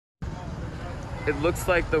it looks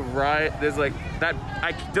like the riot, there's like that,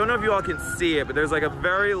 I don't know if you all can see it, but there's like a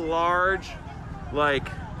very large, like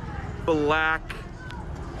black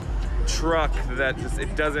truck that just,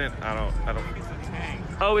 it doesn't, I don't.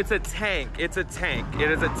 Oh, it's a tank. It's a tank.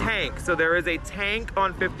 It is a tank. So there is a tank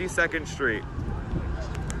on 52nd Street.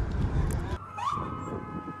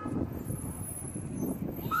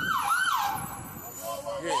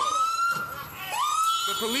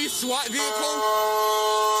 The police SWAT vehicle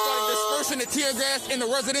started dispersing the tear gas in the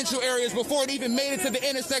residential areas before it even made it to the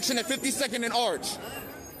intersection at 52nd and Arch.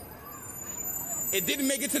 It didn't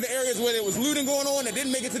make it to the areas where there was looting going on. It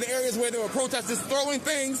didn't make it to the areas where there were protesters throwing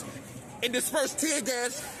things. It dispersed tear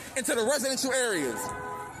gas into the residential areas.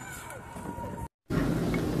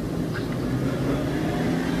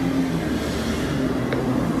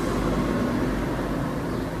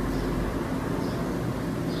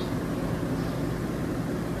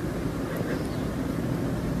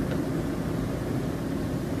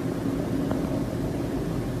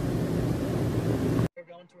 We're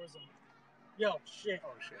going towards them. Yo, shit.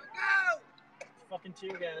 Oh, shit. Go! Fucking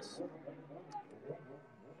tear gas.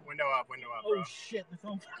 Window up, bro. Oh shit, the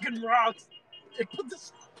phone fucking rocks. They put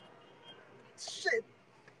this shit.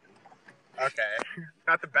 Okay.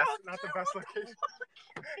 Not the best location.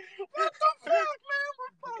 What the fuck, man?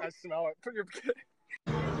 I smell it. Put your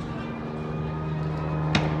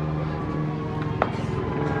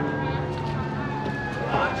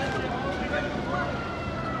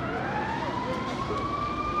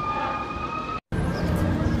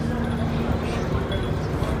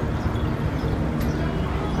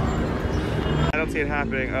I don't see it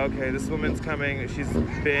happening. Okay, this woman's coming. She's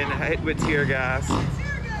been hit with tear gas.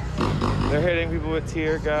 They're hitting people with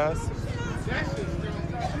tear gas.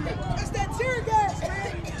 It's that tear gas,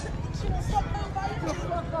 man.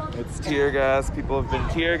 It's tear gas. People have been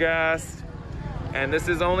tear gassed. And this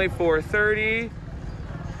is only 4:30.